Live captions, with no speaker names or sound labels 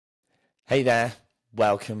Hey there,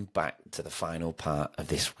 welcome back to the final part of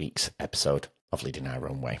this week's episode of Leading Our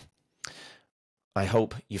Own Way. I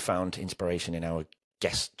hope you found inspiration in our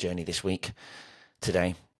guest journey this week.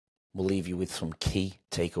 Today, we'll leave you with some key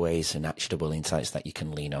takeaways and actionable insights that you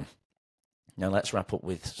can lean on. Now let's wrap up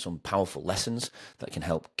with some powerful lessons that can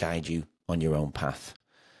help guide you on your own path.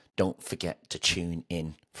 Don't forget to tune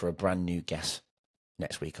in for a brand new guest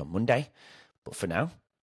next week on Monday. But for now,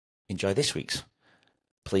 enjoy this week's.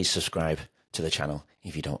 Please subscribe to the channel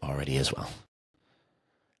if you don't already as well.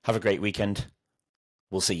 Have a great weekend.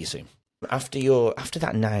 We'll see you soon. After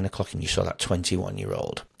that 9 o'clock and you saw that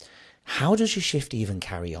 21-year-old, how does your shift even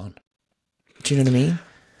carry on? Do you know what I mean?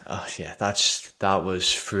 Oh yeah, that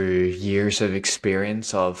was through years of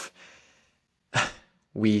experience of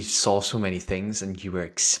we saw so many things and you were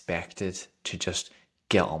expected to just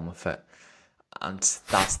get on with it. And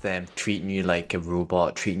that's them treating you like a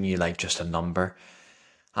robot, treating you like just a number.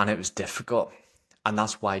 And it was difficult. And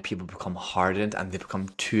that's why people become hardened, and they become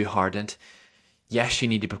too hardened. Yes, you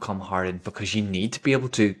need to become hardened because you need to be able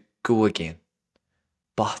to go again.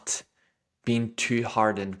 But being too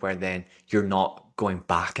hardened where then you're not going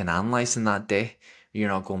back and analysing that day. You're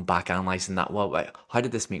not going back analysing that, well, how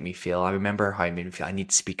did this make me feel? I remember how it made me feel. I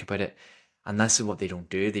need to speak about it. And this is what they don't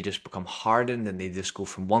do. They just become hardened and they just go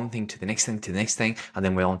from one thing to the next thing to the next thing. And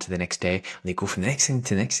then we're on to the next day. And they go from the next thing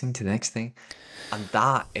to the next thing to the next thing. And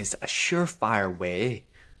that is a surefire way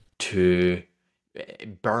to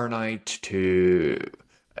burnout, to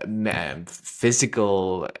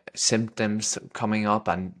physical symptoms coming up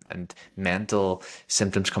and mental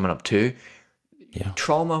symptoms coming up too. Yeah.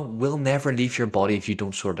 Trauma will never leave your body if you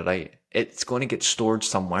don't sort it out. It's going to get stored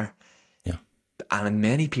somewhere. Yeah. And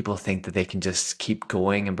many people think that they can just keep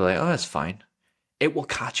going and be like, oh, it's fine. It will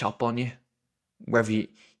catch up on you, whether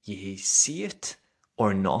you see it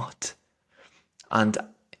or not. And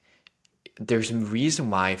there's a reason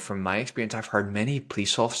why, from my experience, I've heard many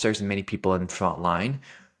police officers and many people in front line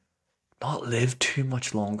not live too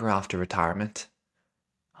much longer after retirement.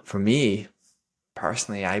 For me,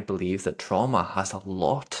 personally, I believe that trauma has a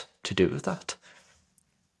lot to do with that.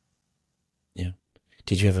 Yeah.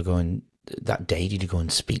 Did you ever go and, that day, did you go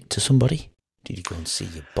and speak to somebody? Did you go and see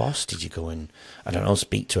your boss? Did you go and, I don't know,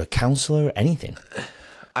 speak to a counsellor or anything?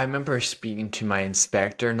 I remember speaking to my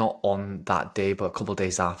inspector, not on that day, but a couple of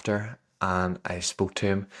days after. And I spoke to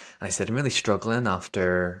him and I said, I'm really struggling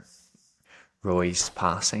after Roy's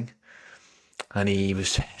passing. And he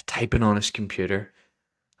was typing on his computer.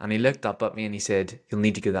 And he looked up at me and he said, you'll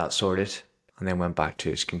need to get that sorted. And then went back to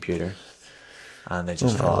his computer. And I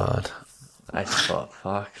just thought,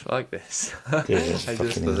 fuck this. I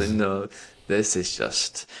just was like, no, this is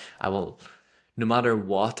just, no matter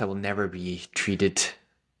what, I will never be treated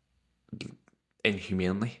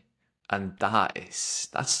inhumanely. And that's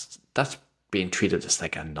being treated as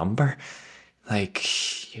like a number.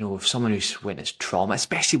 Like, you know, if someone who's witnessed trauma,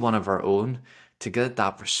 especially one of our own, to get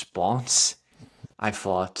that response, I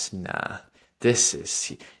thought, nah,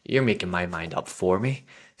 you're making my mind up for me.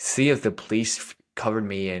 See if the police covered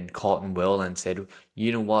me in cotton wool and said,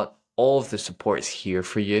 you know what, all of the support is here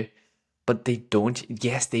for you. But they don't.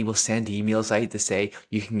 Yes, they will send emails out to say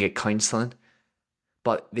you can get counselling.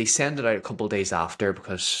 But they send it out a couple of days after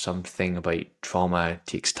because something about trauma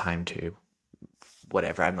takes time to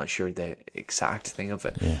whatever. I'm not sure the exact thing of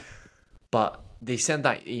it. Yeah. But they send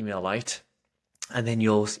that email out and then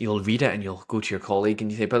you'll read it and you'll go to your colleague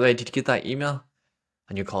and you say, by the way, did you get that email?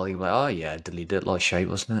 And your colleague will be like, oh yeah, I deleted it, like shite,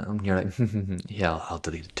 wasn't it? And you're like, yeah, I'll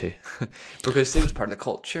delete it too. Because it was part of the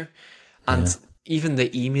culture. And even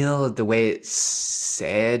the email, the way it's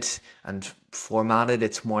said and formatted,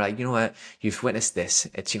 it's more like, you know what, you've witnessed this.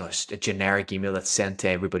 It's, you know, a generic email that's sent to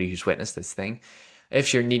everybody who's witnessed this thing.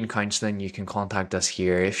 If you're needing counselling, you can contact us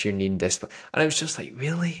here. If you're needing this. And I was just like,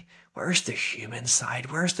 really? Where's the human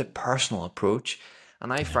side? Where's the personal approach?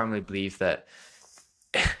 And I firmly believe that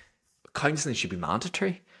counselling should be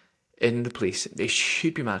mandatory in the police. It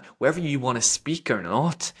should be mandatory. Whether you want to speak or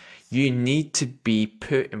not, you need to be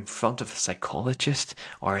put in front of a psychologist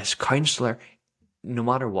or a counsellor, no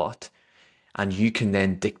matter what. And you can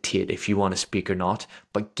then dictate if you want to speak or not.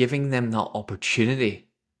 But giving them that opportunity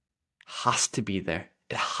has to be there.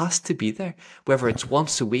 It has to be there, whether it's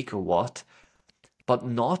once a week or what. But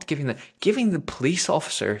not giving the police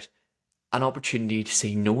officers an opportunity to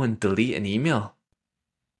say no and delete an email.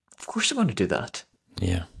 Of course they're going to do that.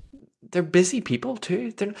 Yeah. They're busy people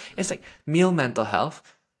too. It's like male mental health.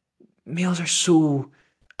 Males are so...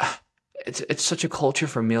 It's such a culture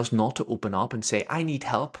for males not to open up and say, I need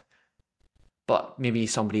help. But maybe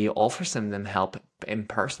somebody offers them help in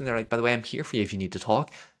person. They're like, by the way, I'm here for you if you need to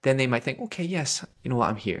talk. Then they might think, okay, yes, you know what,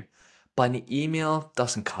 I'm here. But an email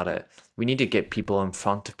doesn't cut it. We need to get people in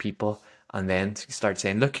front of people and then start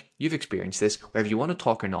saying, look, you've experienced this. Whether you want to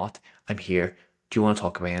talk or not, I'm here. Do you want to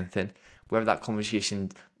talk about anything? Whether that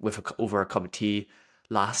conversation over a cup of tea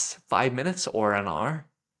lasts 5 minutes or an hour,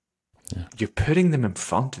 you're putting them in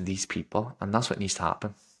front of these people, and that's what needs to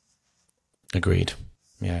happen. Agreed.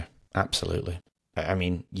 Yeah, absolutely. I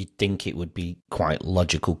mean, you'd think it would be quite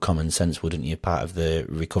logical common sense, wouldn't you? Part of the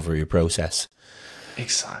recovery process.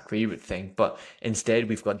 Exactly, you would think. But instead,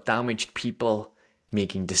 we've got damaged people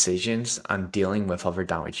making decisions and dealing with other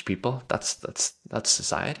damaged people. That's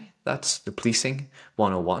society. That's the policing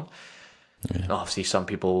 101. Yeah. Obviously, some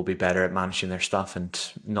people will be better at managing their stuff and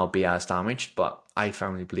not be as damaged, but I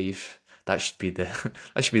firmly believe that should be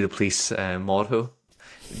the police motto.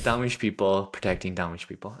 Damaged people protecting damaged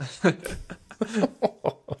people.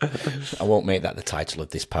 I won't make that the title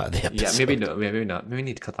of this part of the episode. Yeah, maybe not. Maybe we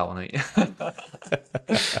need to cut that one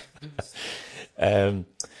out.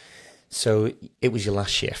 So it was your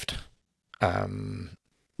last shift.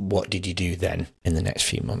 What did you do then in the next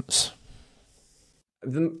few months?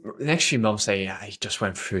 The next few months, I just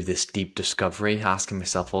went through this deep discovery, asking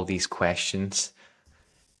myself all these questions.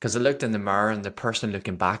 Because I looked in the mirror, and the person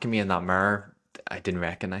looking back at me in that mirror, I didn't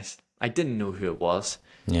recognize. I didn't know who it was.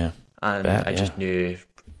 Yeah. And I just knew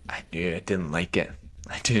I didn't like it.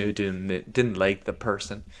 I didn't like the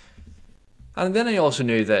person. And then I also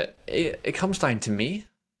knew that it comes down to me.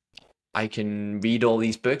 I can read all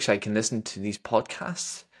these books, I can listen to these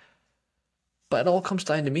podcasts, but it all comes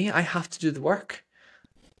down to me. I have to do the work.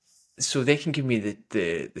 So they can give me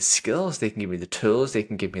the skills, they can give me the tools, they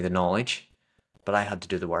can give me the knowledge, but I had to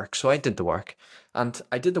do the work. So I did the work. And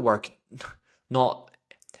I did the work not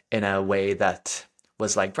in a way that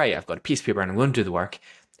was like, right, I've got a piece of paper and I'm going to do the work.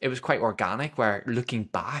 It was quite organic, where looking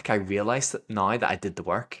back, I realized that now that I did the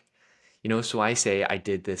work. So I say I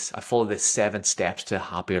followed this 7 steps to a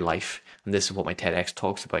happier life. And this is what my TEDx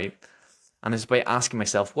talks about. And it's about asking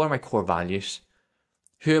myself, what are my core values?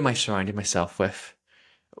 Who am I surrounding myself with?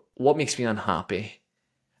 What makes me unhappy?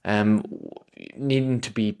 Needing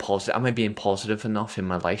to be positive. Am I being positive enough in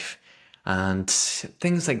my life? And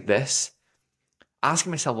things like this.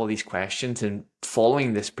 Asking myself all these questions and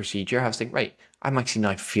following this procedure, I was like, right, I'm actually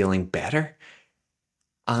now feeling better.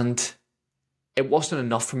 And it wasn't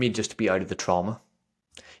enough for me just to be out of the trauma.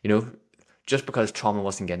 Just because trauma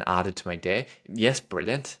wasn't getting added to my day. Yes,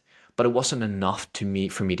 brilliant. But it wasn't enough for me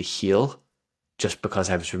to heal just because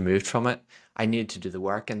I was removed from it. I needed to do the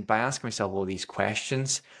work. And by asking myself all these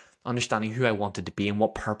questions, understanding who I wanted to be and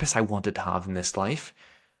what purpose I wanted to have in this life,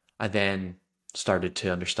 I then started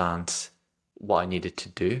to understand what I needed to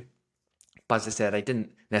do. But as I said, I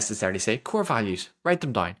didn't necessarily say core values, write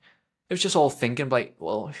them down. It was just all thinking like,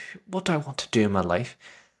 well, what do I want to do in my life?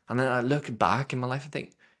 And then I look back in my life and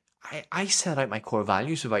think, I set out my core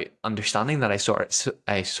values without understanding that I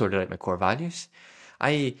sorted out my core values.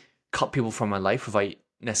 I cut people from my life without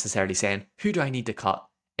necessarily saying, who do I need to cut?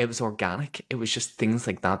 It was organic. It was just things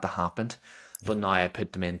like that happened. But now I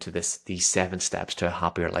put them into these 7 steps to a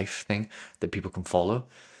happier life thing that people can follow.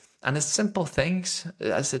 And it's simple things.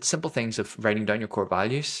 As it's simple things of writing down your core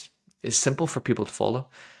values is simple for people to follow.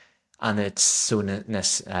 And it's so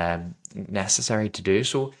necessary to do.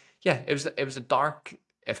 So yeah, it was a dark,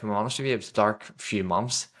 if I'm honest with you, it was a dark few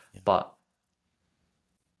months. But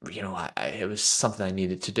it was something I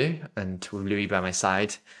needed to do. And with Louis by my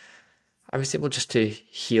side, I was able just to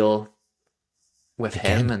heal with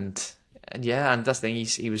him. And that's the thing.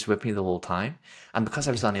 He was with me the whole time. And because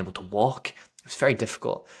I was unable to walk, it was very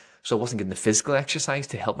difficult. So I wasn't getting the physical exercise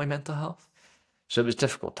to help my mental health. So it was a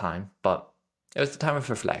difficult time, but it was the time of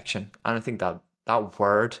reflection. And I think that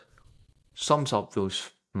word sums up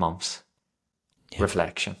those months. Yeah.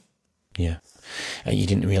 Reflection. Yeah. And you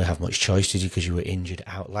didn't really have much choice, did you? Because you were injured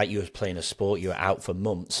out. Like you were playing a sport, you were out for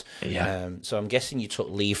months. Yeah. So I'm guessing you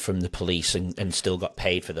took leave from the police and still got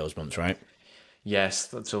paid for those months, right?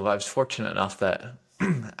 Yes. So I was fortunate enough that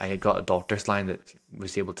I had got a doctor's line that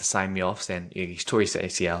was able to sign me off saying, he's tore his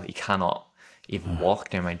ACL, he cannot even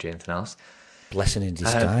walk, never mind do anything else. Blessing in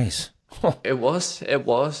disguise. It was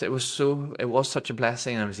such a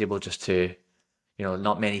blessing. And I was able just to,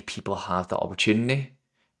 not many people have the opportunity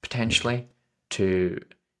potentially to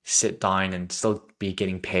sit down and still be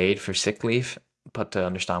getting paid for sick leave, but to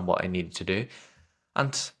understand what I needed to do.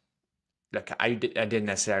 And look, I didn't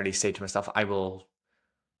necessarily say to myself, I will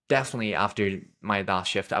definitely, after my last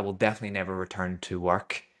shift, I will definitely never return to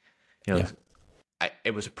work.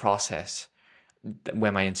 It was a process.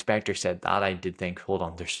 When my inspector said that, I did think, hold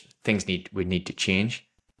on, there's things would need to change.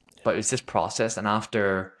 But it was this process, and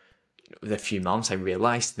after the few months, I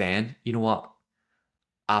realized then, you know what,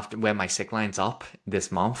 after when my sick line's up this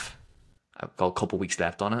month, I've got a couple of weeks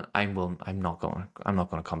left on it. I'm not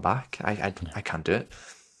gonna come back. I can't do it.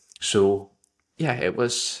 So yeah, it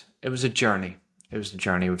was a journey. It was a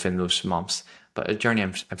journey within those months, but a journey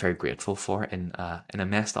I'm very grateful for in a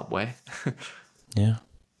messed up way. Yeah,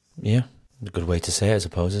 yeah, a good way to say it, I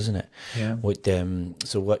suppose, isn't it? Yeah.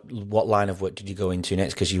 So what line of work did you go into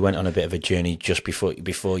next? Because you went on a bit of a journey just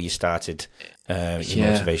before you started your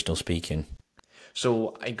motivational speaking.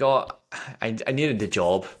 So I needed the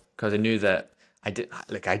job because I knew that I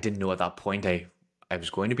didn't know at that point I was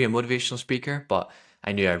going to be a motivational speaker, but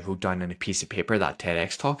I knew I wrote down on a piece of paper that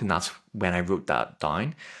TEDx talk, and that's when I wrote that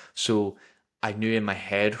down. So I knew in my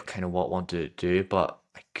head kind of what I wanted to do, but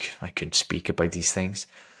I couldn't speak about these things.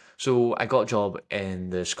 So I got a job in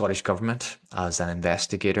the Scottish Government as an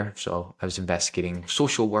investigator. So I was investigating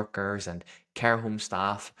social workers and care home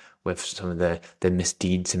staff with some of the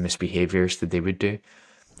misdeeds and misbehaviors that they would do.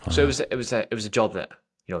 So it was a job that,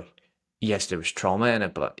 yes, there was trauma in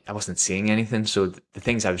it, but I wasn't seeing anything. So the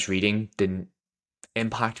things I was reading didn't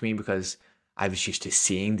impact me because I was used to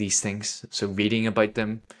seeing these things. So reading about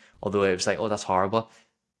them, although it was like, oh, that's horrible,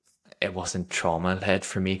 it wasn't trauma led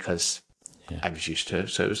for me because I was used to it.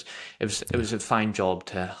 So it was a fine job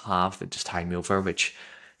to have that just tied me over, which,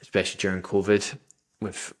 especially during COVID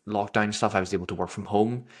with lockdown stuff, I was able to work from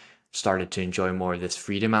home, started to enjoy more of this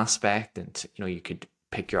freedom aspect, and you could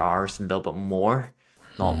pick your hours a little bit more,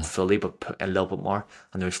 not fully, but a little bit more,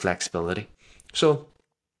 and there was flexibility. So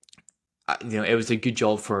it was a good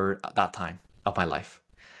job for that time of my life,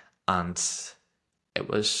 and it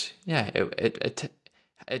was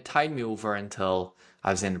it tied me over until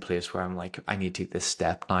I was in a place where I'm like, I need to take this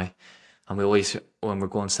step now. And we always, when we're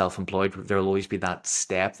going self-employed, there'll always be that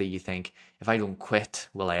step that you think, if I don't quit,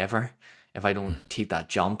 will I ever? If I don't take that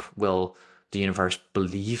jump, will the universe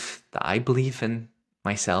believe that I believe in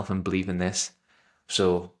myself and believe in this?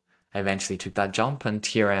 So I eventually took that jump, and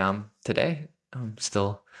here I am today. I'm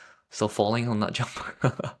still falling on that jump.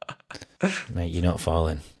 Mate, you're not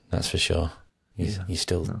falling, that's for sure. You're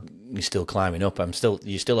still climbing up.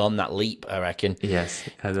 You're still on that leap, I reckon. Yes,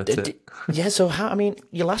 that's it. Yeah. So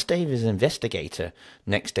your last day as an investigator,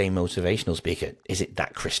 next day motivational speaker. Is it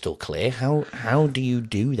that crystal clear? How do you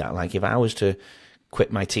do that? Like, if I was to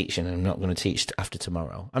quit my teaching and I'm not going to teach after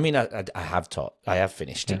tomorrow. I mean, I have taught. I have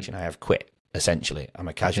finished teaching. I have quit. Essentially, I'm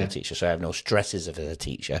a casual teacher, so I have no stresses of a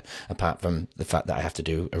teacher apart from the fact that I have to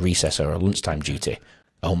do a recess or a lunchtime duty.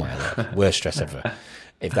 Oh my Lord, worst stress ever.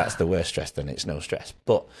 If that's the worst stress, then it's no stress.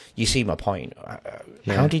 But you see my point.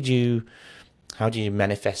 How did you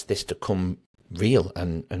manifest this to come real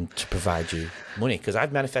and to provide you money? Because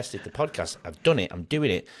I've manifested the podcast. I've done it. I'm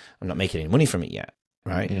doing it. I'm not making any money from it yet,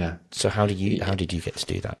 right? Yeah. So how did you get to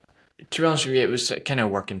do that? To be honest with you, it was kind of a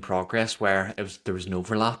work in progress where there was an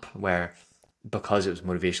overlap where, because it was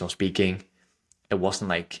motivational speaking, it wasn't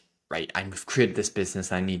like, right, I've created this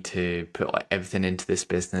business, I need to put everything into this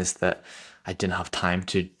business that I didn't have time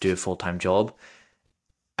to do a full-time job.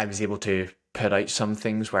 I was able to put out some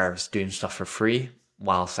things where I was doing stuff for free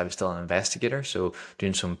whilst I was still an investigator. So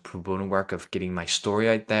doing some pro bono work of getting my story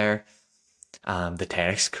out there. The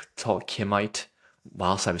TEDx talk came out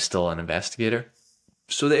whilst I was still an investigator.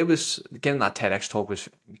 So that it was, getting that TEDx talk was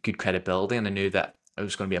good credibility, and I knew that it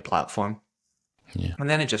was going to be a platform. Yeah. And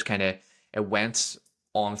then it just kind of, it went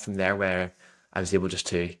on from there where I was able just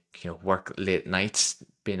to, work late nights,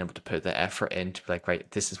 being able to put the effort in to be like,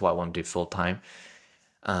 right, this is what I want to do full time.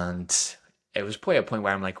 And it was probably a point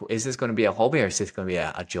where I'm like, is this going to be a hobby or is this going to be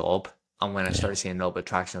a job? And when I started seeing a little bit of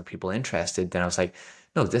traction of people interested, then I was like,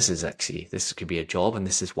 no, this could be a job, and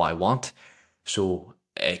this is what I want. So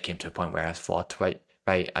it came to a point where I thought, right,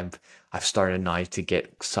 I've started now to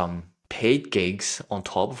get some paid gigs on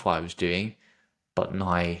top of what I was doing, but now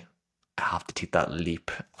I have to take that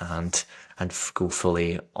leap and go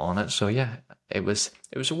fully on it. So yeah, it was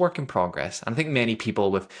a work in progress. And I think many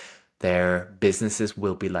people with their businesses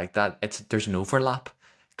will be like that. There's an overlap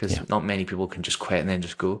because not many people can just quit and then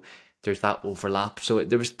just go. There's that overlap. So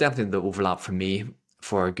there was definitely the overlap for me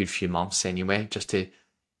for a good few months anyway, just to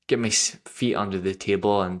get my feet under the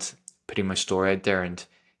table and putting my story out there and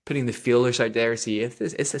putting the feelers out there, see if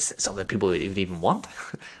this is something people would even want.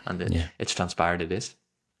 And it's transpired it is.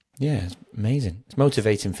 Yeah, it's amazing. It's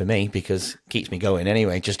motivating for me because it keeps me going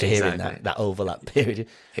anyway, just to hearing that overlap period.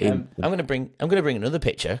 I'm going to bring another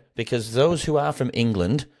picture because those who are from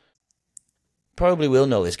England probably will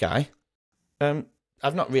know this guy.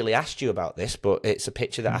 I've not really asked you about this, but it's a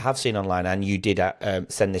picture that I have seen online, and you did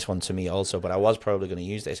send this one to me also. But I was probably going to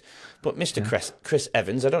use this. But Mr. Chris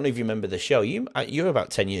Evans, I don't know if you remember the show. You're about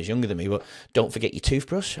 10 years younger than me, but Don't Forget Your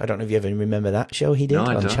Toothbrush. I don't know if you ever remember that show he did No,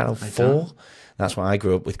 I on don't. Channel I 4. don't. That's why I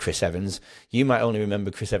grew up with Chris Evans. You might only remember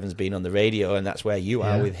Chris Evans being on the radio, and that's where you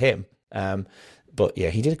are with him. But yeah,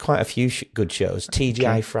 he did quite a few good shows.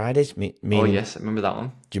 TGI Fridays. Oh, yes, I remember that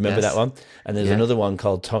one. Do you remember that one? And there's another one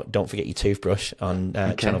called Don't Forget Your Toothbrush on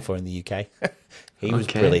Channel 4 in the UK. He was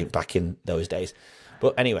brilliant back in those days.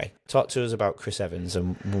 But anyway, talk to us about Chris Evans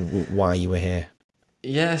and why you were here.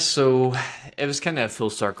 Yeah, so it was kind of a full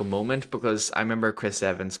circle moment because I remember Chris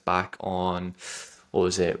Evans back on, what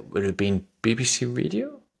was it? Would it have been BBC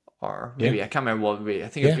Radio? Or maybe, I can't remember what, I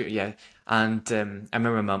think it was, And I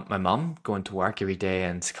remember my mum going to work every day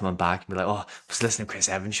and coming back and be like, oh, I was listening to Chris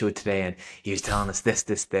Evans' show today and he was telling us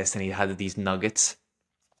this, and he had these nuggets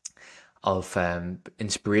of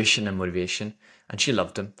inspiration and motivation, and she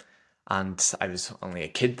loved him. And I was only a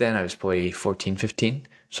kid then, I was probably 14, 15,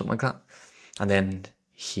 something like that. And then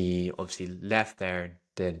he obviously left there,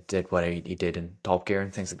 did what he did in Top Gear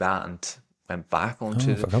and things like that, and went back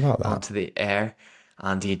onto the air.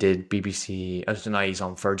 And he did BBC, I don't know, he's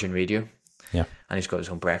on Virgin Radio. Yeah. And he's got his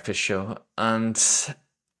own breakfast show. And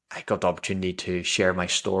I got the opportunity to share my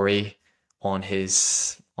story on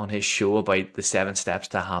his show about the 7 steps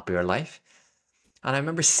to a happier life. And I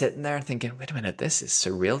remember sitting there thinking, wait a minute, this is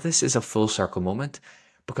surreal. This is a full circle moment.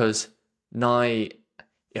 Because now,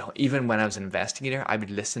 even when I was an investigator, I would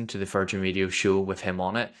listen to the Virgin Radio show with him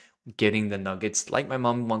on it, getting the nuggets, like my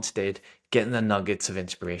mum once did, getting the nuggets of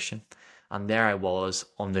inspiration. And there I was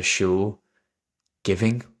on the show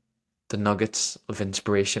giving the nuggets of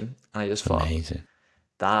inspiration. And I just thought, amazing.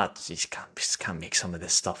 That you just can't make some of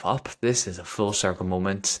this stuff up. This is a full circle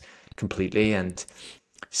moment completely. And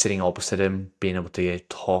sitting opposite him, being able to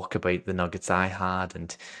talk about the nuggets I had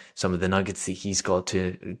and some of the nuggets that he's got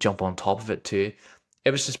to jump on top of it too.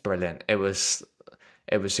 It was just brilliant. It was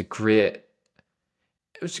a great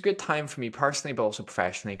time for me personally, but also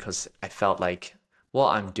professionally, because I felt like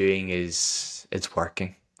what I'm doing it's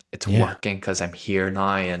working. It's working because I'm here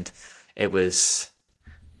now, and it was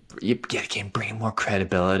again bringing more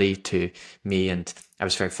credibility to me, and I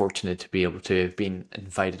was very fortunate to be able to have been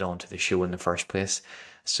invited onto the show in the first place.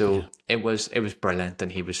 So it was brilliant, and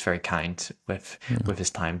he was very kind with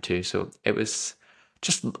his time too. So it was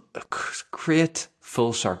just a great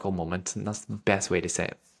full circle moment, and that's the best way to say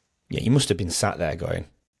it. Yeah, you must have been sat there going,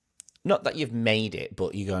 not that you've made it,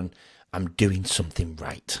 but you're going, I'm doing something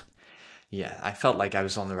right. Yeah, I felt like I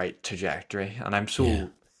was on the right trajectory, and I'm so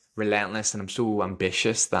relentless and I'm so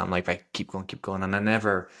ambitious that I'm like, I keep going,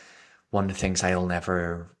 and one of the things I'll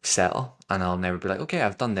never settle, and I'll never be like, okay,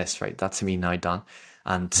 I've done this, right, that's me now done,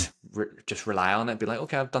 and just rely on it, be like,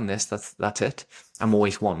 okay, I've done this, that's it. I'm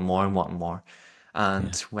always wanting more,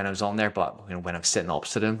 and when I was on there, but when I was sitting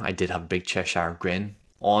opposite him, I did have a big Cheshire grin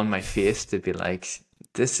on my face to be like,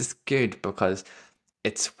 this is good, because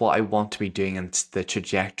it's what I want to be doing, and it's the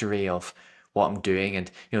trajectory of what I'm doing.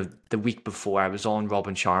 And the week before I was on,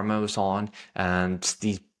 Robin Sharma was on, and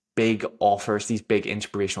these big offers, these big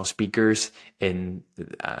inspirational speakers in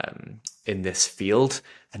this field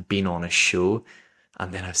had been on a show,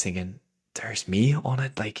 and then I was thinking, there's me on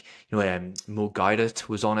it. Like, Mo Gaudet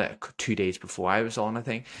was on it 2 days before I was on, I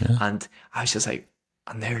think, and I was just like,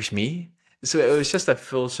 and there's me. So it was just a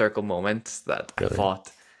full circle moment that I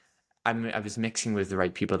thought, I was mixing with the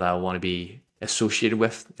right people that I want to be associated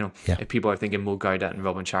with. If people are thinking Mo Gaudet and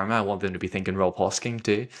Robin Sharma, I want them to be thinking Rob Hosking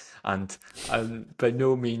too. And I'm by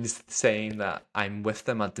no means saying that I'm with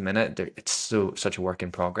them at the minute. It's such a work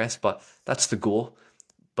in progress, but that's the goal.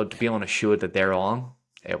 But to be on a show that they're on,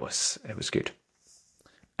 it was good.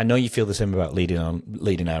 I know you feel the same about leading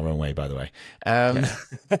our own way, by the way.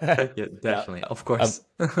 Yeah, definitely, of course.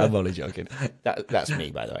 I'm only joking. That's me,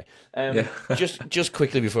 by the way. Just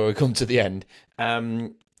quickly before we come to the end,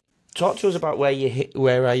 talk to us about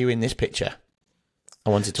where are you in this picture? I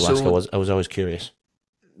wanted to ask. I was always curious.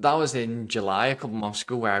 That was in July, a couple months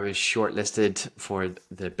ago, where I was shortlisted for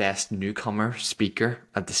the best newcomer speaker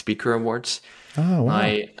at the Speaker Awards. Oh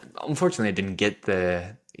wow! Unfortunately, I didn't get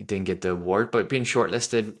the award, but being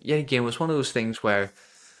shortlisted, yet again, was one of those things where,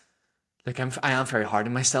 like, I am very hard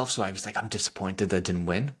on myself, so I was like, I'm disappointed that I didn't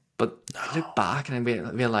win. But I look back and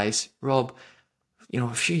I realize, Rob,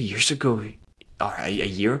 a few years ago, or a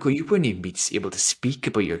year ago, you wouldn't even be able to speak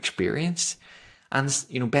about your experience. And,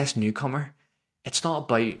 best newcomer, it's not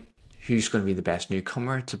about who's going to be the best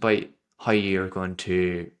newcomer, it's about how you're going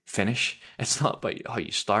to finish. It's not about how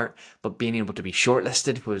you start, but being able to be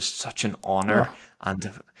shortlisted was such an honor.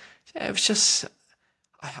 And it was just,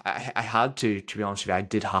 I had to be honest with you, I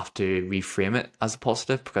did have to reframe it as a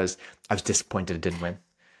positive because I was disappointed it didn't win.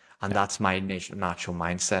 And that's my natural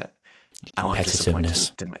mindset. I was disappointed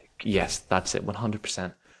Competitiveness. it didn't win. Yes, that's it,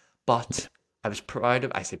 100%. But I was proud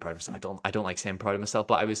of, I say proud of myself, I don't like saying proud of myself,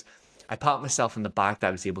 but I pat myself in the back that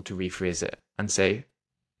I was able to rephrase it and say,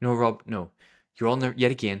 no, Rob, no. You're on the,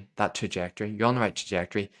 yet again, that trajectory. You're on the right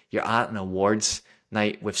trajectory. You're at an awards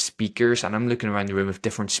night with speakers, and I'm looking around the room with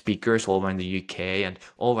different speakers all around the UK and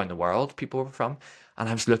all around the world, people were from. And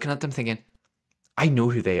I was looking at them thinking, I know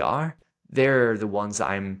who they are. They're the ones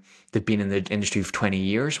they've been in the industry for 20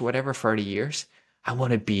 years, whatever, 30 years. I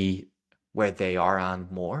want to be where they are and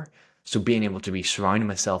more. So being able to be surrounding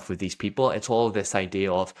myself with these people, it's all this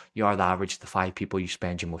idea of you are the average of the 5 people you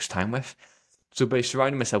spend your most time with. So by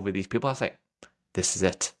surrounding myself with these people, I was like, this is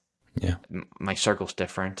it. Yeah. My circle's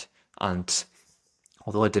different. And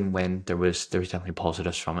although I didn't win, there was definitely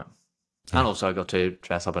positives from it. Yeah. And also I got to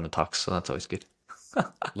dress up in a tux, so that's always good.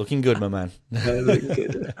 Looking good, my man. Looking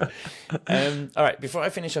good. All right, before I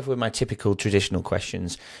finish off with my typical traditional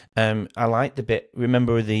questions, I like the bit,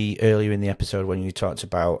 remember earlier in the episode when you talked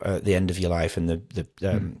about the end of your life and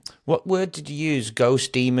what word did you use?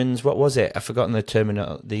 Ghost, demons, what was it? I've forgotten the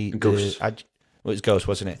terminology. Ghost. It was ghost,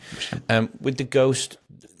 wasn't it? With the ghost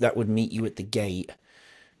that would meet you at the gate,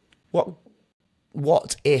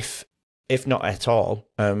 what if not at all,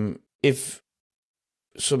 if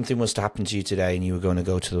something was to happen to you today and you were going to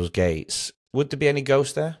go to those gates, would there be any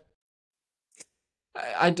ghost there?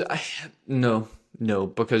 No,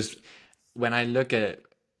 because when I look at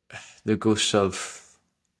the ghosts of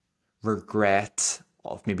regret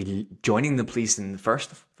of maybe joining the police in the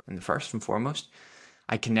first and foremost,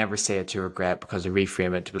 I can never say it to regret because I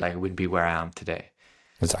reframe it to be like, I wouldn't be where I am today.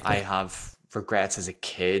 Exactly. I have regrets as a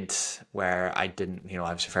kid where I didn't,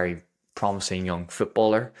 I was a very promising young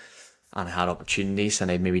footballer and I had opportunities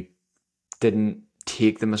and I maybe didn't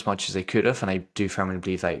take them as much as I could have. And I do firmly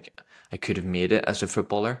believe like I could have made it as a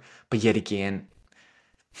footballer. But yet again,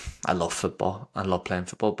 I love football. I love playing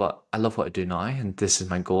football, but I love what I do now. And this is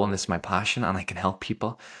my goal and this is my passion and I can help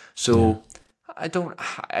people. So I don't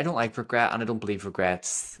like regret and I don't believe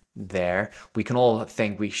regret's there. We can all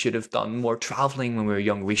think we should have done more traveling when we were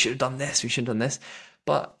younger. We should have done this. We should have done this.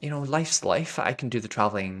 But, life's life. I can do the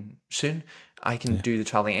traveling soon. I can do the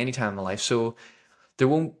traveling anytime in my life. So there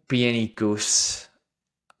won't be any ghosts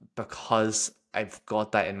because I've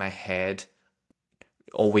got that in my head,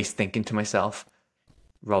 always thinking to myself,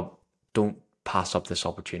 Rob, don't pass up this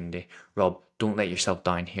opportunity. Rob, don't let yourself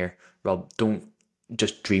down here. Rob, don't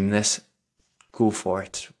just dream this. Go for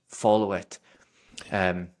it. Follow it.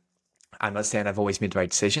 I'm not saying I've always made the right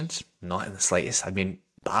decisions. Not in the slightest. I've made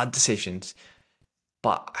bad decisions.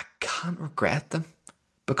 But I can't regret them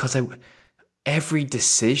because every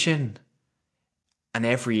decision and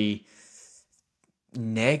every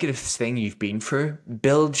negative thing you've been through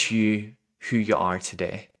builds you who you are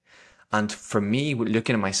today. And for me,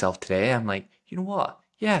 looking at myself today, I'm like, you know what?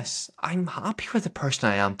 Yes, I'm happy with the person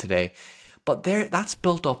I am today. But that's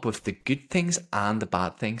built up with the good things and the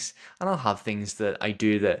bad things. And I'll have things that I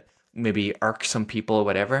do that maybe irk some people or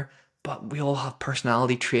whatever. But we all have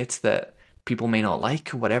personality traits that people may not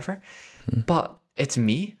like or whatever. But it's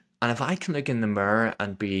me. And if I can look in the mirror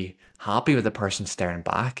and be happy with the person staring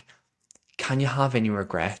back, can you have any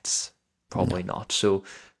regrets? Probably not. So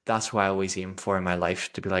that's what I always aim for in my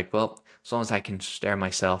life, to be like, well, as long as I can stare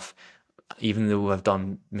myself, even though I've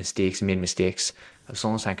done mistakes and made mistakes, as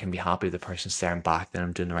long as I can be happy with the person staring back, then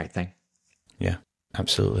I'm doing the right thing. Yeah,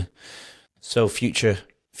 absolutely. So future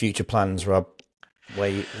plans, Rob,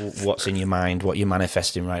 what's in your mind, what you're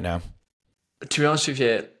manifesting right now? To be honest with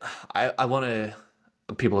you, I want to,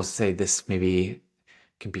 people say this maybe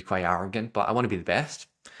can be quite arrogant, but I want to be the best.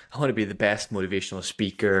 I want to be the best motivational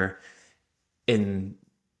speaker in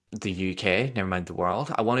the UK, never mind the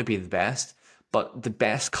world. I want to be the best, but the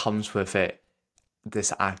best comes with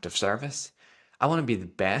this act of service. I want to be the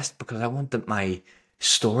best because I want my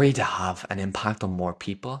story to have an impact on more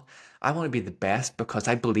people. I want to be the best because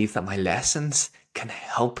I believe that my lessons can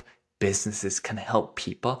help businesses, can help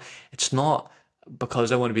people. It's not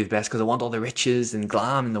because I want to be the best because I want all the riches and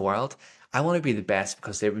glam in the world. I want to be the best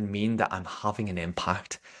because it would mean that I'm having an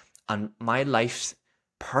impact. And my life's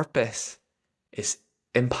purpose is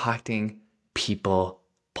impacting people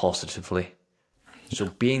positively. So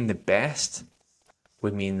being the best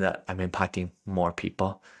would mean that I'm impacting more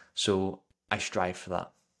people. So I strive for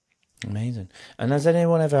that. Amazing. And has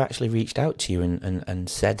anyone ever actually reached out to you and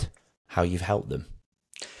said how you've helped them?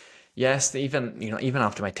 Yes, even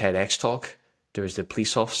after my TEDx talk, there was a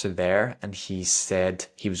police officer there, and he said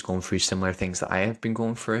he was going through similar things that I have been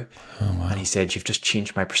going through. Oh, wow. And he said, you've just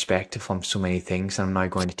changed my perspective on so many things, and I'm now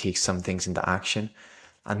going to take some things into action.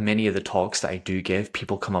 And many of the talks that I do give,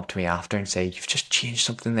 people come up to me after and say, you've just changed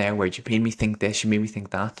something there where you made me think this, you made me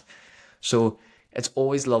think that. So it's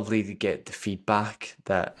always lovely to get the feedback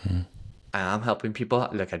that I am helping people.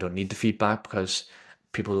 Look, I don't need the feedback because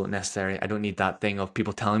people don't necessarily, I don't need that thing of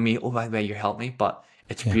people telling me, oh, by the way, you helped me. But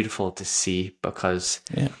it's beautiful to see because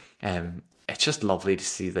it's just lovely to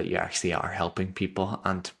see that you actually are helping people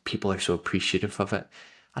and people are so appreciative of it.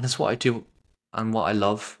 And it's what I do and what I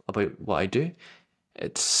love about what I do.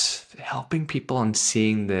 It's helping people and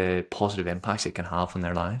seeing the positive impacts it can have on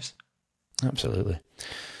their lives. Absolutely.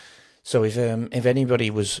 So if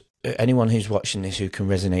anyone who's watching this who can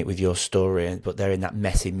resonate with your story, but they're in that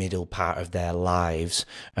messy middle part of their lives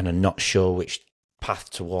and are not sure which path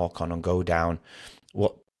to walk on and go down,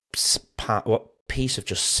 what piece of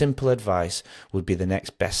just simple advice would be the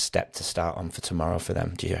next best step to start on for tomorrow for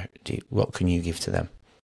them? What can you give to them?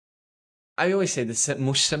 I always say the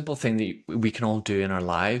most simple thing that we can all do in our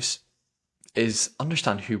lives is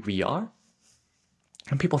understand who we are.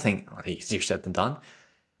 And people think, oh, easier said than done.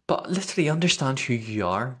 But literally understand who you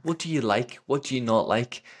are. What do you like? What do you not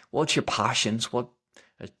like? What's your passions? What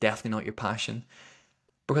is definitely not your passion?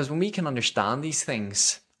 Because when we can understand these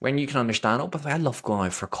things, when you can understand, oh, by the way, I love going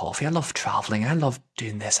out for coffee. I love traveling. I love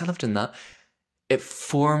doing this. I love doing that. It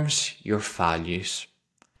forms your values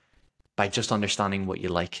by just understanding what you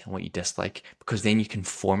like and what you dislike, because then you can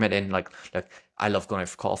form it in like I love going out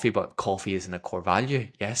for coffee, but coffee isn't a core value.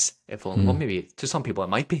 Yes, if only, well, maybe to some people it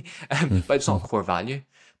might be, but it's not a core value.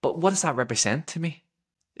 But what does that represent to me?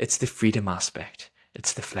 It's the freedom aspect.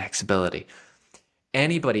 It's the flexibility.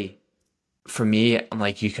 Anybody, for me, I'm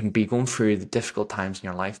like, you can be going through the difficult times in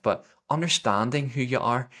your life, but understanding who you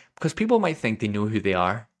are, because people might think they know who they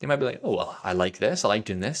are. They might be like, oh, well, I like this. I like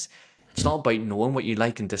doing this. It's not about knowing what you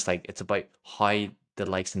like and dislike. It's about how the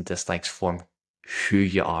likes and dislikes form who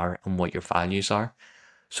you are and what your values are.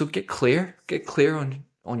 So get clear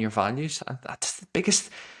on your values. That's the biggest.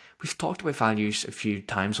 We've talked about values a few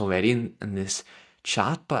times already in this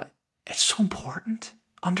chat, but it's so important.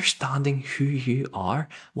 Understanding who you are,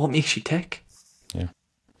 what makes you tick. Yeah.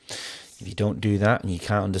 If you don't do that and you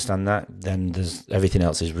can't understand that, then everything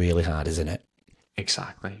else is really hard, isn't it?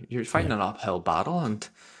 Exactly. You're fighting an uphill battle, and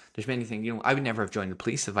there's many things, I would never have joined the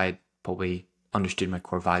police if I had probably understood my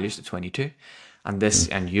core values at 22. And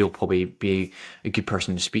and you'll probably be a good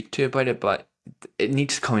person to speak to about it, but it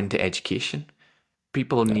needs to come into education.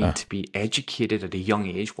 People need to be educated at a young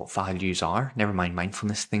age what values are, never mind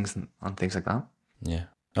mindfulness things and things like that. Yeah.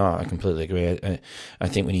 Oh, I completely agree. I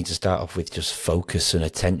think we need to start off with just focus and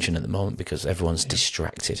attention at the moment because everyone's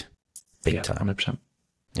distracted big time. 100%.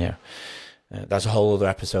 Yeah. That's a whole other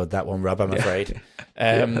episode, that one, Rob, I'm afraid.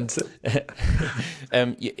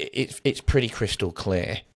 It's pretty crystal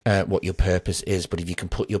clear what your purpose is, but if you can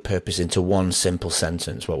put your purpose into one simple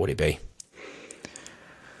sentence, what would it be?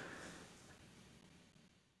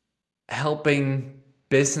 Helping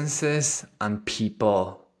businesses and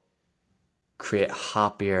people create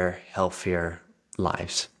happier, healthier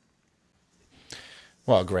lives.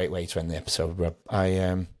 What a great way to end the episode, Rob.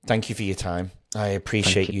 I thank you for your time. I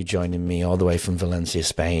appreciate you joining me all the way from Valencia,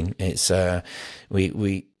 Spain. It's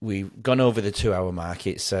we've gone over the 2-hour mark.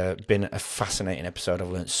 It's been a fascinating episode.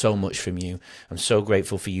 I've learned so much from you. I'm so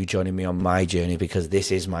grateful for you joining me on my journey because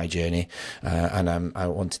this is my journey, and I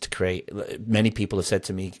wanted to create. Many people have said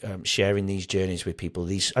to me, sharing these journeys with people.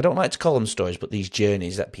 I don't like to call them stories, but these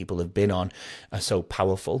journeys that people have been on are so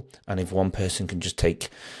powerful. And if one person can just take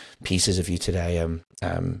pieces of you today,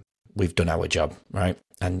 we've done our job, right?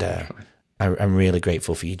 And I'm really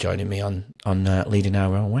grateful for you joining me on Leading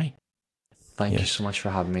Our Own Way. Thank you so much for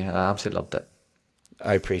having me. I absolutely loved it.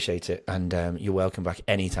 I appreciate it. And you're welcome back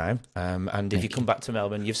anytime. And if you come back to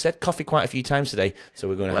Melbourne, you've said coffee quite a few times today, so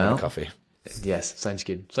we're going to have a coffee. Yes, sounds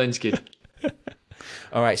good. Sounds good.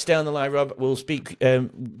 All right, stay on the line, Rob. We'll speak to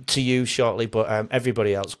you shortly, but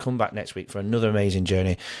everybody else, come back next week for another amazing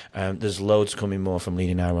journey. There's loads coming more from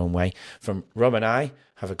Leading Our Own Way. From Rob and I,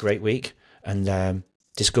 have a great week, and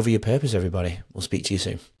discover your purpose, everybody. We'll speak to you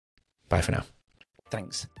soon. Bye for now.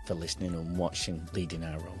 Thanks for listening and watching Leading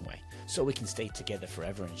Our Own Way. So we can stay together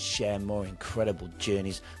forever and share more incredible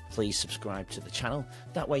journeys, please subscribe to the channel.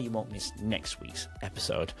 That way you won't miss next week's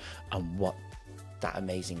episode and what that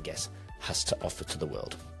amazing guest has to offer to the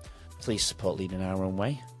world. Please support Leading Our Own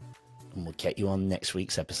Way, and we'll get you on next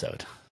week's episode.